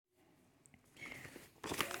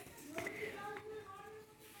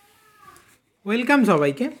Welcome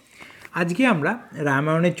সবাইকে। আজকে আমরা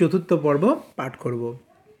রামায়ণের চতুর্থ পর্ব পাঠ করব।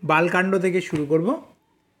 বালকাণ্ড থেকে শুরু করব।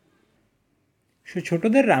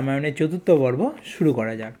 ছোটদের রামায়ণের চতুর্থ পর্ব শুরু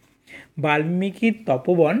করা যাক। বাল্মীকির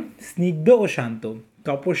তপবন স্নিগ্ধ ও শান্ত,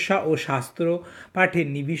 তপস্যা ও শাস্ত্র পাঠে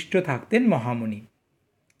নিবিষ্ট থাকতেন মহামুনি।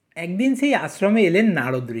 একদিন সেই আশ্রমে এলেন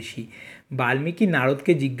নারদ ঋষি। বাল্মীকি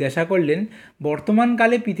নারদকে জিজ্ঞাসা করলেন,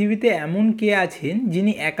 বর্তমানকালে পৃথিবীতে এমন কে আছেন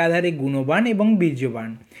যিনি একাধারে গুণবান এবং বীর্যবান?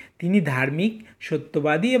 তিনি ধার্মিক,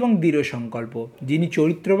 সত্যবাদী এবং দৃঢ় সংকল্প, যিনি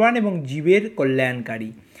চরিত্রবান এবং জীবের কল্যাণকারী।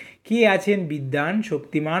 কে আছেন বিদ্বান,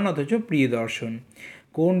 শক্তিমান অথচ প্রিয়দর্শন?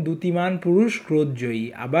 কোন দ্যুতিমান পুরুষ ক্রোধজয়ী,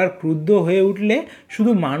 আবার ক্রুদ্ধ হয়ে উঠলে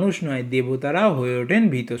শুধু মানুষ নয়, দেবতারাও হয়ে ওঠেন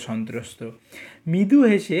ভীত সন্ত্রস্ত? মৃদু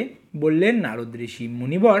হেসে বললেন নারদ ঋষি,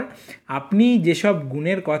 মুনিবর, আপনি যেসব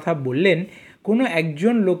গুণের কথা বললেন, কোনো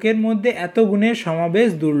একজন লোকের মধ্যে এত গুণের সমাবেশ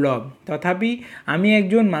দুর্লভ। তথাপি আমি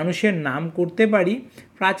একজন মানুষের নাম করতে পারি।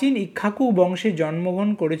 প্রাচীন ইক্ষ্বাকু বংশে জন্মগ্রহণ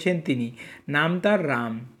করেছেন তিনি। নাম তার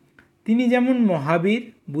রাম। তিনি যেমন মহাবীর,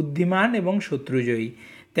 বুদ্ধিমান এবং শত্রুজয়ী,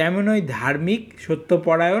 তেমনই ধার্মিক,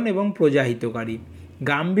 সত্যপরায়ণ এবং প্রজাহিতকারী।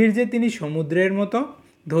 গাম্ভীর্যে তিনি সমুদ্রের মতো,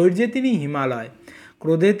 ধৈর্যে তিনি হিমালয়,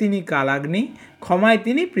 ক্রোধে তিনি কালাগ্নি, ক্ষমায়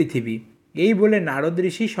তিনি পৃথিবী। এই বলে নারদ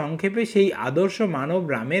ঋষি সংক্ষেপে সেই আদর্শ মানব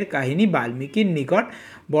রামের কাহিনী বাল্মীকির নিকট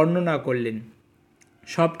বর্ণনা করলেন।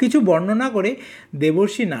 সব কিছু বর্ণনা করে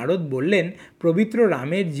দেবর্ষি নারদ বললেন, পবিত্র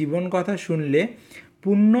রামের জীবন কথা শুনলে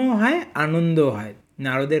পুণ্য হয়, আনন্দ হয়।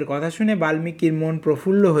 নারদের কথা শুনে বাল্মীকির মন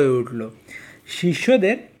প্রফুল্ল হয়ে উঠল।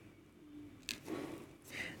 শিষ্যদের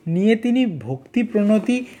নিয়ে তিনি ভক্তি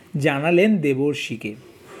প্রণতি জানালেন দেবর্ষিকে।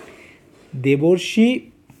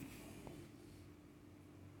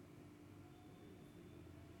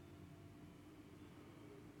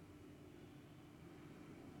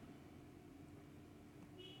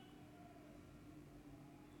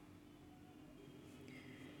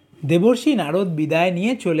 দেবর্ষি নারদ বিদায়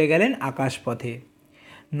নিয়ে চলে গেলেন আকাশপথে।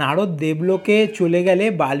 নারদ দেবলোকে চলে গেলে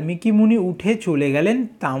বাল্মীকি মুনি উঠে চলে গেলেন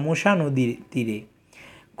তামসা নদীর তীরে।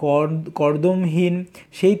 কর্দমহীন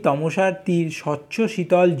সেই তমসার তীর স্বচ্ছ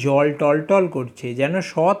শীতল জল টলটল করছে, যেন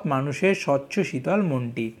সৎ মানুষের স্বচ্ছ শীতল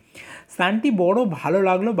মনটি। স্থানটি বড় ভালো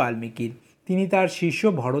লাগলো বাল্মীকির। তিনি তার শিষ্য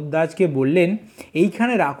ভরদ্বাজকে বললেন,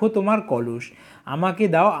 এইখানে রাখো তোমার কলস, আমাকে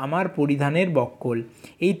দাও আমার পরিধানের বক্কল।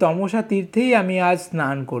 এই তমসা তীর্থেই আমি আজ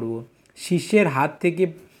স্নান করব। শিষ্যের হাত থেকে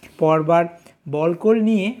পড়বার বলকল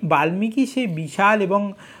নিয়ে বাল্মীকি সেই বিশাল এবং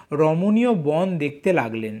রমণীয় বন দেখতে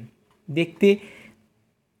লাগলেন। দেখতে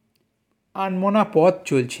আনমনা পথ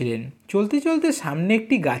চলছিলেন। চলতে চলতে সামনে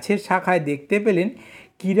একটি গাছের শাখায় দেখতে পেলেন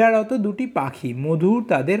ক্রীড়ারত দুটি পাখি, মধুর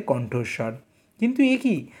তাদের কণ্ঠস্বর। কিন্তু এ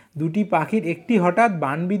কি, দুটি পাখির একটি হঠাৎ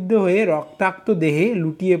বাণবিদ্ধ হয়ে রক্তাক্ত দেহে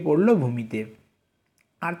লুটিয়ে পড়ল ভূমিতে,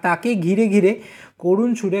 আর তাকে ঘিরে ঘিরে করুণ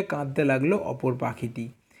সুরে কাঁদতে লাগলো অপর পাখিটি।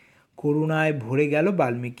 করুণায় ভরে গেল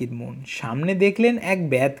বাল্মীকির মন। সামনে দেখলেন এক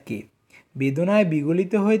ব্যাধকে। বেদনায়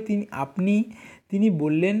বিগলিত হয়ে তিনি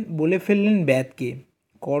বলে ফেললেন ব্যাধকে,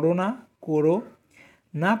 করো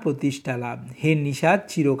না প্রতিষ্ঠা লাভ, হে নিষাদ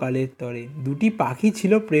চিরকালের তরে। দুটি পাখি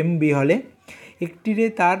ছিল প্রেম বিহলে, একটিরে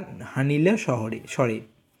তার হানিল স্বরে।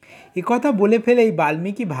 একথা বলে ফেলেই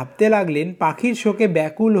বাল্মীকি ভাবতে লাগলেন, পাখির শোকে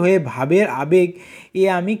ব্যাকুল হয়ে ভাবের আবেগ এ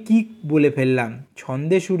আমি কি বলে ফেললাম।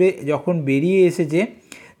 ছন্দে সুরে যখন বেরিয়ে এসেছে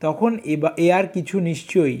তখন এ আর কিছু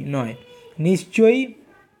নিশ্চয়ই নয়। নিশ্চয়ই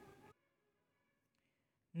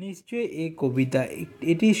এ কবিতা,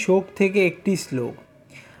 এটি শোক থেকে একটি শ্লোক।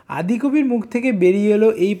 আদিকবির মুখ থেকে বেরিয়ে এলো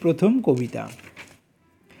এই প্রথম কবিতা।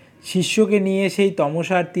 শিষ্যকে নিয়ে সেই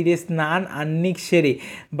তমসার তীরে স্নান আহ্নিক সেরে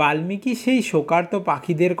বাল্মীকি সেই শোকার্ত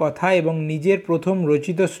পাখিদের কথা এবং নিজের প্রথম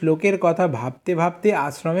রচিত শ্লোকের কথা ভাবতে ভাবতে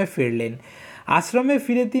আশ্রমে ফিরলেন। আশ্রমে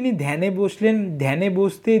ফিরে তিনি ধ্যানে বসলেন। ধ্যানে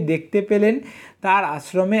বসতেই দেখতে পেলেন তার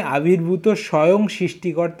আশ্রমে আবির্ভূত স্বয়ং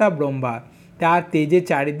সৃষ্টিকর্তা ব্রহ্মা, তার তেজে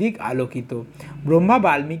চারিদিক আলোকিত। ব্রহ্মা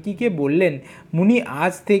বাল্মীকিকে বললেন, মুনি,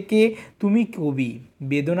 আজ থেকে তুমি কবি।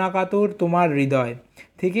 বেদনাকাতর তোমার হৃদয়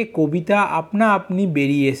থেকে কবিতা আপনা আপনি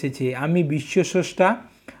বেরিয়ে এসেছে। আমি বিশ্বস্রষ্টা,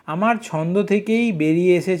 আমার ছন্দ থেকেই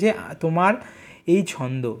বেরিয়ে এসেছে তোমার এই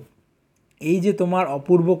ছন্দ। এই যে তোমার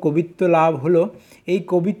অপূর্ব কবিত্ব লাভ হলো, এই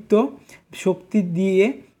কবিত্ব শক্তি দিয়ে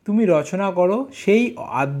তুমি রচনা করো সেই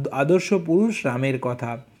আদর্শ পুরুষ রামের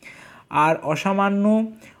কথা। আর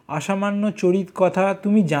অসামান্য চরিত কথা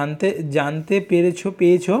তুমি জানতে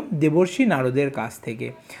পেয়েছ দেবর্ষি নারদের কাছ থেকে।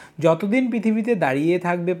 যতদিন পৃথিবীতে দাঁড়িয়ে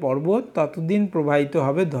থাকবে পর্বত, ততদিন প্রবাহিত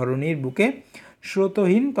হবে ধরণীর বুকে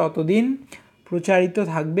স্রোতহীন, ততদিন প্রচারিত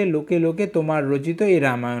থাকবে লোকে লোকে তোমার রচিত এই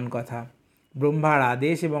রামায়ণ কথা। ব্রহ্মার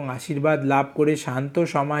আদেশ এবং আশীর্বাদ লাভ করে শান্ত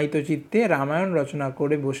সমাহিত চিত্তে রামায়ণ রচনা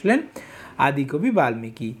করে বসলেন আদিকবি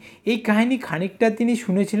বাল্মীকি। এই কাহিনী খানিকটা তিনি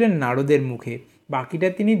শুনেছিলেন নারদের মুখে। বাকিটা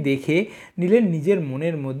তিনি দেখে নিলেন নিজের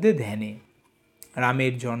মনের মধ্যে ধ্যানে।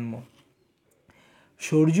 রামের জন্ম।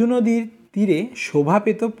 সরজু নদীর তীরে শোভা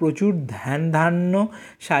পেত প্রচুর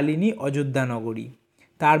ধ্যানধান্যশালিনী অযোধ্যা নগরী।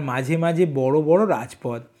 তার মাঝে মাঝে বড় বড়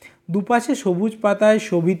রাজপথ, দুপাশে সবুজ পাতায়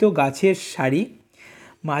শোভিত গাছের সারি,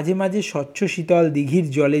 মাঝে মাঝে স্বচ্ছ শীতল দিঘির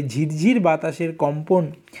জলে ঝিরঝির বাতাসের কম্পন,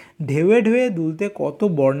 ঢেউয়ে ঢেউয়ে দুলতে কত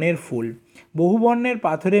বর্ণের ফুল, বহু বর্ণের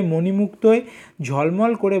পাথরে মণিমুক্তয়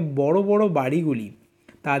ঝলমল করে বড় বড় বাড়িগুলি।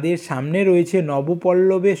 তাদের সামনে রয়েছে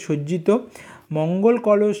নবপল্লবে সজ্জিত মঙ্গল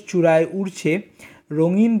কলস, চূড়ায় উড়ছে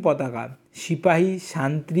রঙিন পতাকা, সিপাহী,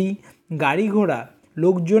 শান্তি, গাড়ি ঘোড়া,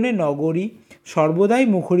 লোকজনে নগরী সর্বদাই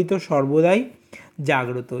মুখরিত, সর্বদাই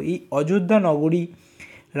জাগ্রত। এই অযোধ্যা নগরী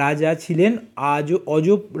রাজা ছিলেন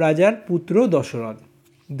অজব রাজার পুত্র দশরথ।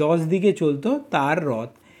 10 দিকে চলত তার রথ,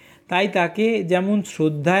 তাই তাকে যেমন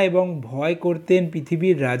শ্রদ্ধা এবং ভয় করতেন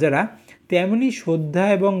পৃথিবীর রাজারা, তেমনি শ্রদ্ধা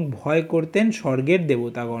এবং ভয় করতেন স্বর্গের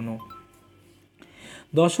দেবতাগণ।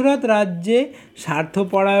 দশরথ রাজ্যে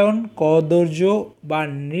স্বার্থপরায়ণ, কদর্য বা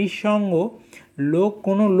নৃসঙ্গ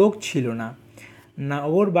কোনো লোক ছিল না।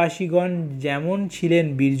 নগরবাসীগণ যেমন ছিলেন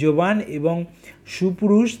বীর্যবান এবং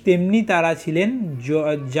সুপুরুষ, তেমনি তারা ছিলেন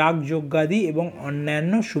যাগযজ্ঞাদি এবং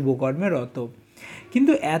অন্যান্য শুভকর্মে রত।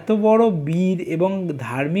 কিন্তু এত বড় বীর এবং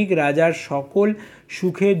ধার্মিক রাজার সকল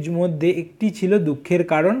সুখের মধ্যে একটি ছিল দুঃখের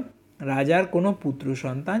কারণ, রাজার কোনো পুত্র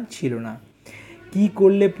সন্তান ছিল না। কি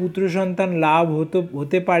করলে পুত্র সন্তান লাভ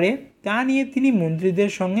হতে পারে তা নিয়ে তিনি মন্ত্রীদের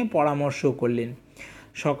সঙ্গে পরামর্শ করলেন।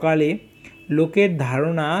 সকালে লোকের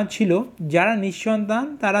ধারণা ছিল যারা নিঃসন্তান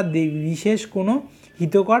তারা বিশেষ কোনো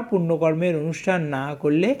হিতকর পুণ্যকর্মের অনুষ্ঠান না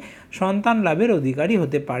করলে সন্তান লাভের অধিকারী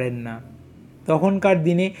হতে পারেন না। তখনকার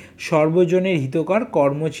দিনে সর্বজনের হিতকর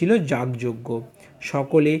কর্ম ছিল যাগযজ্ঞ।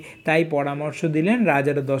 সকলে তাই পরামর্শ দিলেন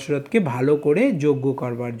রাজা দশরথকে ভালো করে যজ্ঞ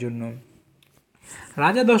করবার জন্য।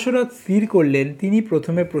 রাজা দশরথ স্থির করলেন তিনি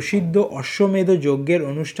প্রথমে প্রসিদ্ধ অশ্বমেধ যজ্ঞের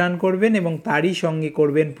অনুষ্ঠান করবেন এবং তারই সঙ্গে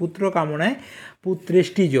করবেন পুত্র কামনায়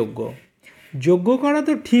পুত্রেষ্টি যজ্ঞ। যজ্ঞ করা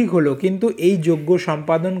তো ঠিক হলো, কিন্তু এই যজ্ঞ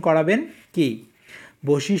সম্পাদন করাবেন কে?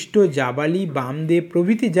 বশিষ্ঠ, জাবালি, বামদেব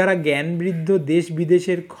প্রভৃতি যারা জ্ঞানবৃদ্ধ দেশ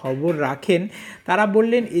বিদেশের খবর রাখেন তারা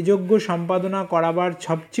বললেন এ যজ্ঞ সম্পাদনা করাবার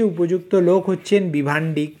সবচেয়ে উপযুক্ত লোক হচ্ছেন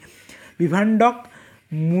বিভাণ্ডক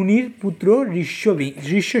মুনির পুত্র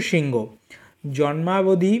ঋষ্যশৃঙ্গ।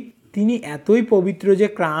 জন্মাবধি তিনি এতই পবিত্র যে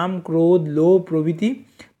কাম, ক্রোধ, লোভ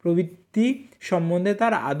প্রভৃতি সম্বন্ধে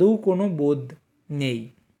তার আদৌ কোনো বোধ নেই।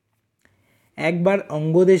 একবার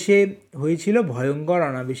অঙ্গদেশে হয়েছিল ভয়ঙ্কর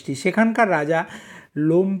অনাবৃষ্টি। সেখানকার রাজা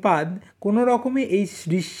লোমপাদ কোনো রকমে এই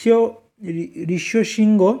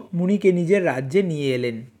ঋষ্যশৃঙ্গ মুনিকে নিজের রাজ্যে নিয়ে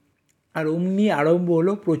এলেন, আর অমনি আরম্ভ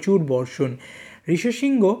হলো প্রচুর বর্ষণ।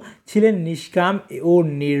 ঋষ্যশৃঙ্গ ছিলেন নিষ্কাম ও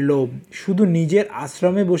নির্লোভ, শুধু নিজের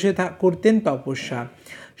আশ্রমে বসে করতেন তপস্যা।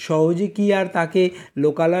 সহজে কি আর তাকে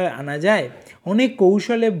লোকালয়ে আনা যায়? অনেক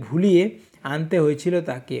কৌশলে ভুলিয়ে আনতে হয়েছিল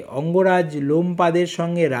তাকে। অঙ্গরাজ লোমপাদের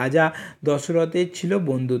সঙ্গে রাজা দশরথের ছিল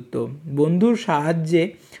বন্ধুত্ব। বন্ধুর সাহায্যে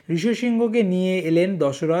ঋষ্যশৃঙ্গকে নিয়ে এলেন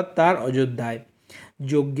দশরথ তার অযোধ্যায়।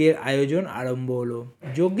 যজ্ঞের আয়োজন আরম্ভ হলো।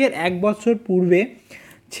 যজ্ঞের 1 বছর পূর্বে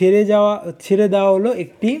ছেড়ে দেওয়া হলো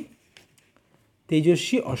একটি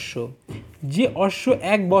তেজস্বী অশ্ব। যে অশ্ব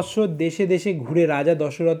 1 বছর দেশে দেশে ঘুরে রাজা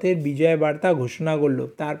দশরথের বিজয় বার্তা ঘোষণা করল,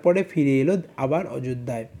 তারপরে ফিরে এলো আবার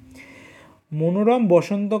অযোধ্যায়। মনোরম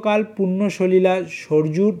বসন্তকাল পুণ্যসলীলা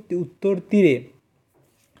সরজুর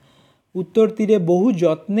উত্তর তীরে বহু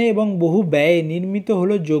যত্নে এবং বহু ব্যয়ে নির্মিত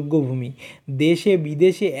হলো যজ্ঞভূমি। দেশে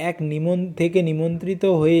বিদেশে থেকে নিমন্ত্রিত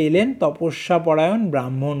হয়ে এলেন তপস্যাপরায়ণ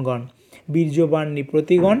ব্রাহ্মণগণ, বীর্যবান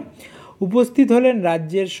নৃপতিগণ। উপস্থিত হলেন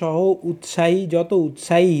রাজ্যের যত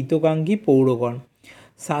উৎসাহী হিতকাঙ্ক্ষী পৌরগণ।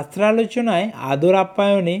 শাস্ত্রালোচনায়, আদর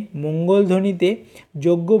আপ্যায়নে, মঙ্গলধ্বনিতে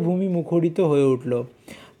যজ্ঞভূমি মুখরিত হয়ে উঠল।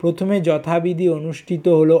 প্রথমে যথাবিধি অনুষ্ঠিত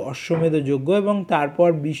হলো অশ্বমেধ যজ্ঞ এবং তারপর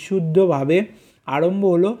বিশুদ্ধভাবে আরম্ভ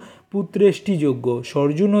হলো পুত্রেষ্টি যজ্ঞ।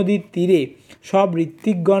 সরজু নদীর তীরে সব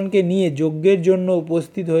ঋত্বিকগণকে নিয়ে যজ্ঞের জন্য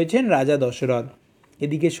উপস্থিত হয়েছেন রাজা দশরথ।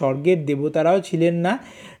 এদিকে স্বর্গের দেবতারাও ছিলেন না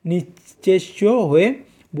নিশ্চেষ্ট হয়ে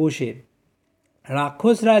বসে।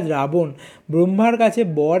 রাক্ষসরাজ রাবণ ব্রহ্মার কাছে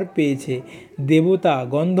বর পেয়েছে। দেবতা,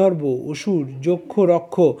 গন্ধর্ব, অসুর, যক্ষ,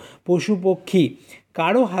 রক্ষ, পশু পক্ষী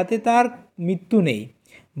কারো হাতে তার মৃত্যু নেই।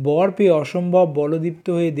 বর পেয়ে অসম্ভব বলদীপ্ত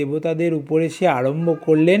হয়ে দেবতাদের উপরে সে আরম্ভ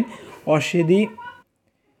করলেন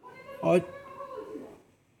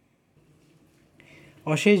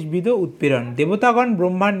অশেষবিধ উৎপীড়ন। দেবতাগণ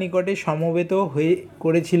ব্রহ্মার নিকটে সমবেত হয়ে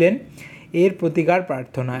করেছিলেন এর প্রতিকার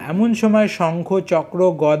প্রার্থনা। এমন সময় শঙ্খ, চক্র,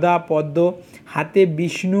 গদা, পদ্ম হাতে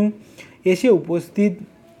বিষ্ণু এসে উপস্থিত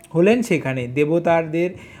হলেন সেখানে। দেবতাদের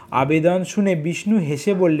আবেদন শুনে বিষ্ণু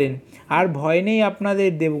হেসে বললেন, আর ভয় নেই আপনাদের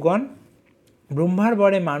দেবগণ, ব্রহ্মার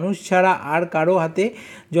বরে মানুষ ছাড়া আর কারো হাতে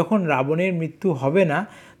যখন রাবণের মৃত্যু হবে না,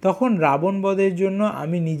 তখন রাবণ বধের জন্য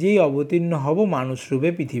আমি নিজেই অবতীর্ণ হব মানুষরূপে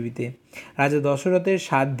পৃথিবীতে। রাজা দশরথের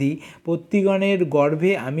সাধ্যি পত্নীগণের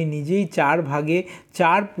গর্ভে আমি নিজেই 4 ভাগে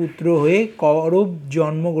 4 পুত্র হয়ে কৌরব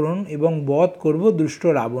জন্মগ্রহণ এবং বধ করব দুষ্ট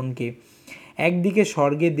রাবণকে। একদিকে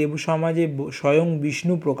স্বর্গে দেব সমাজে স্বয়ং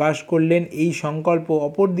বিষ্ণু প্রকাশ করলেন এই সংকল্প,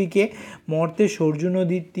 অপরদিকে মর্তে সরজু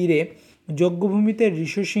নদীর তীরে যজ্ঞভূমিতে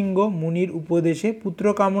ঋষসিংহ মুনির উপদেশে পুত্র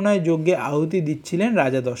কামনায় যজ্ঞে আহুতি দিচ্ছিলেন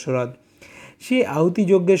রাজা দশরথ। সেই আহুতি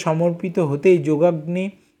যজ্ঞে সমর্পিত হতেই যোগাগ্নি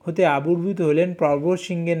হতে আবির্ভূত হলেন পর্বত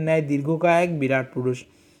সিংহের ন্যায় দীর্ঘকায় এক বিরাট পুরুষ।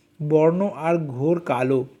 বর্ণ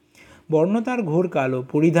তার ঘোর কালো,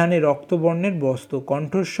 পরিধানে রক্তবর্ণের বস্ত্র,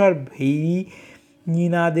 কণ্ঠস্বর ভেয়ী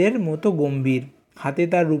নিনাদের মতো গম্ভীর, হাতে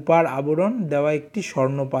তার রূপার আবরণ দেওয়া একটি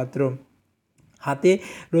স্বর্ণপাত্র, হাতে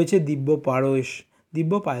রয়েছে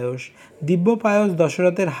দিব্য পায়স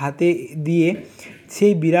দশরথের হাতে দিয়ে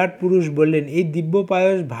সেই বিরাট পুরুষ বললেন, এই দিব্য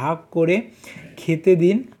পায়স ভাগ করে খেতে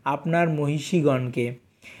দিন আপনার মহিষীগণকে।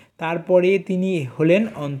 তারপরে তিনি হলেন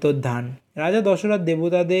অন্তর্ধান। রাজা দশরথ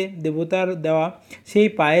দেবতার দেওয়া সেই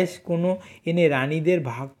পায়েস কোনো এনে রানীদের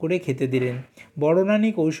ভাগ করে খেতে দিলেন। বড় রানী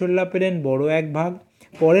কৌশল্যা পেলেন বড় এক ভাগ,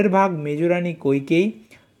 পরের ভাগ মেজরানী কইকেয়ী,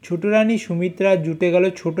 ছোট রানী সুমিত্রা জুটে গেল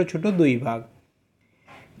ছোট ছোট 2 ভাগ।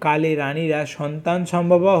 কালে রানীরা সন্তান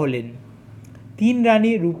সম্ভবা হলেন। 3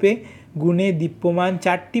 রানী রূপে গুণে দীপ্যমান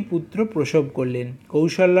 4টি পুত্র প্রসব করলেন।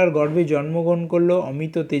 কৌশল্যার গর্ভে জন্মগ্রহণ করল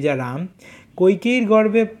অমিত তেজা রাম, কইকেয়ীর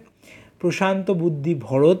গর্ভে প্রশান্ত বুদ্ধি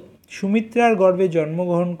ভরত, সুমিত্রার গর্ভে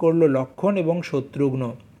জন্মগ্রহণ করল লক্ষ্মণ এবং শত্রুঘ্ন।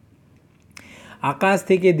 আকাশ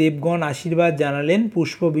থেকে দেবগণ আশীর্বাদ জানালেন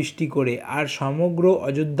পুষ্পবৃষ্টি করে, আর সমগ্র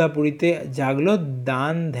অযোধ্যাপুরীতে জাগল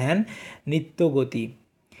দান ধ্যান নিত্যগতি,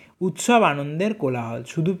 উৎসব আনন্দের কোলাহল।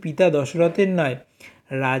 শুধু পিতা দশরথের নয়,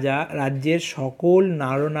 রাজ্যের সকল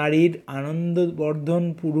নরনারীর আনন্দবর্ধন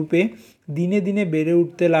রূপে দিনে দিনে বেড়ে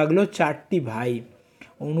উঠতে লাগলো 4টি ভাই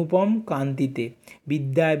অনুপম কান্তিতে,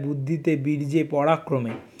 বিদ্যায় বুদ্ধিতে বীর্যে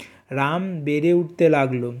পরাক্রমে। রাম বেড়ে উঠতে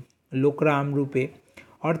লাগলো লোকরাম রূপে,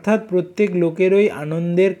 অর্থাৎ প্রত্যেক লোকেরই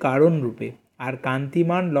আনন্দের কারণ রূপে, আর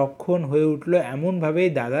কান্তিমান লক্ষণ হয়ে উঠল এমনভাবেই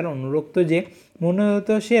দাদার অনুরক্ত যে মনে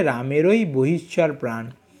হতো সে রামেরই বহিঃচর প্রাণ।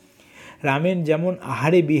 রামের যেমন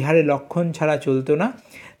আহারে বিহারে লক্ষণ ছাড়া চলতো না,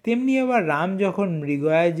 তেমনি আবার রাম যখন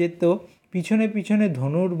মৃগয়ায় যেত পিছনে পিছনে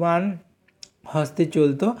ধনুর্বাণ হস্তে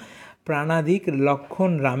চলত প্রাণাধিক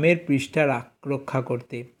লক্ষণ রামের পৃষ্ঠা রক্ষা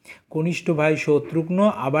করতে। কনিষ্ঠ ভাই শত্রুঘ্ন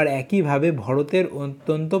আবার একইভাবে ভরতের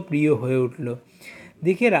অত্যন্ত প্রিয় হয়ে উঠল।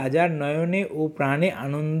 দেখে রাজার নয়নে ও প্রাণে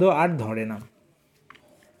আনন্দ আর ধরে না।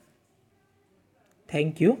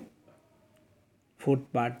 Thank you. 4th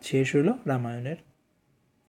পার্ট শেষ হলো রামায়ণের।